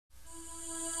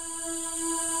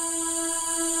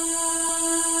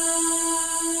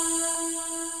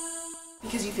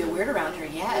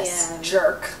Yes. Yeah.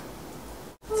 Jerk.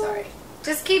 Sorry.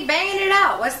 Just keep banging it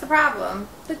out. What's the problem?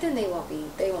 But then they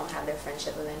won't have their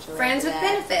friendship eventually. Friends with after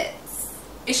that. benefits.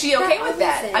 Is she okay That with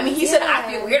that? makes I mean, he sense. said I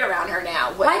Yeah. feel weird around her now.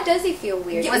 What? Why does he feel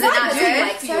weird? Yeah, Was it why not does he good?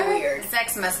 like feel weird?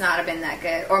 Sex must not have been that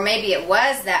good. Or maybe it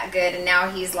was that good and now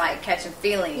he's like catching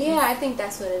feelings. Yeah, I think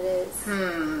that's what it is.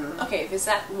 Okay, if it's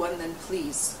that one, then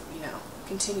please,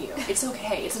 continue. It's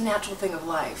okay. It's a natural thing of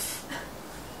life.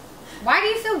 Why do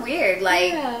you feel weird?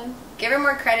 Like, Yeah. give her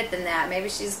more credit than that. Maybe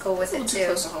she's cool with It's a it little too too.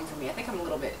 close to home for me. I think I'm a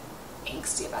little bit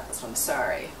angsty about this one.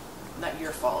 Sorry. Not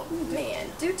your fault, man.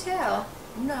 Do tell.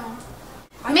 No.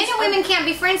 Men and women can't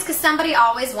be friends because somebody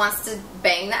always wants to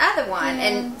bang the other one.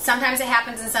 And sometimes it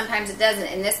happens and sometimes it doesn't.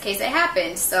 In this case, it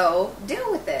happened. So, deal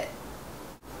with it.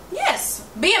 Yes.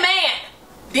 Be a man.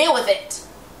 Deal with it.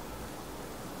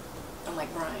 I'm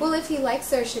like Brian. Well, if he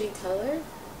likes her, should he tell her?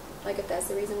 Like, if that's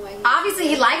the reason why he... Obviously,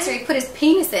 he likes her. He put his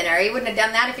penis in her. He wouldn't have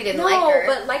done that if he didn't like her.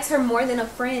 but likes her more than a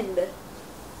friend.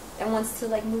 And wants to,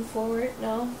 like, move forward,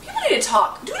 no? People need to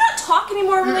talk. Do we not talk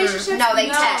anymore in relationships? No, they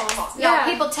No. text. Yeah.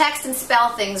 No, people text and spell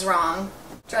things wrong.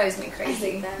 Drives me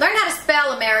crazy. hate that. Learn how to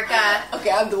spell, America. Okay,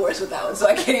 I'm the worst with that one, so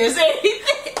I can't even say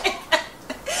anything.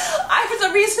 For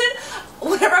some reason,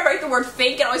 whenever I write the word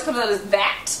fake, it always comes out as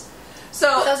that.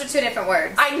 So Those are two different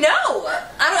words. I know.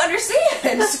 I don't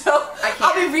understand. So I can't.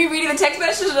 I'll be rereading the text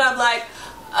message and I'm like,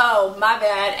 oh, my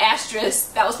bad.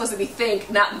 Asterisk. That was supposed to be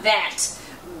think, not that.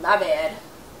 My bad.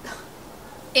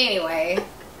 Anyway,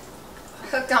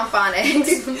 hooked on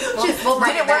phonics. we'll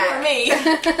bring Didn't it back.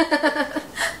 work for me.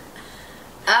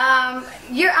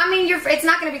 It's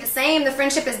not going to be the same. The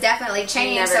friendship has definitely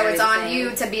changed, Never so gonna it's be the on same.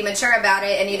 you to be mature about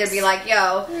it and either be like,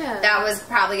 yo, Yeah. that was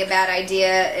probably a bad idea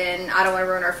and I don't want to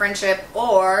ruin our friendship,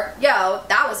 or, yo,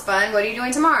 that was fun. What are you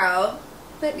doing tomorrow?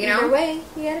 But You either know? way,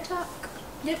 you gotta talk.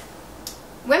 Yep.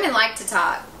 Women like to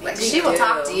talk. Like, They she will do.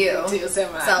 talk to you. They do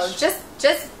so much. So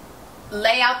just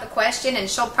lay out the question and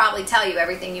she'll probably tell you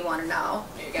everything you want to know.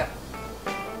 There you go.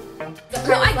 The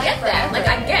No, I girl's get that. Like,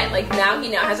 I get, like, now he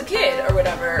now has a kid or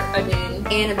whatever. I mean,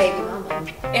 And a baby mama.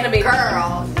 and a baby.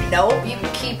 Girl, nope, you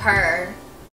can keep her.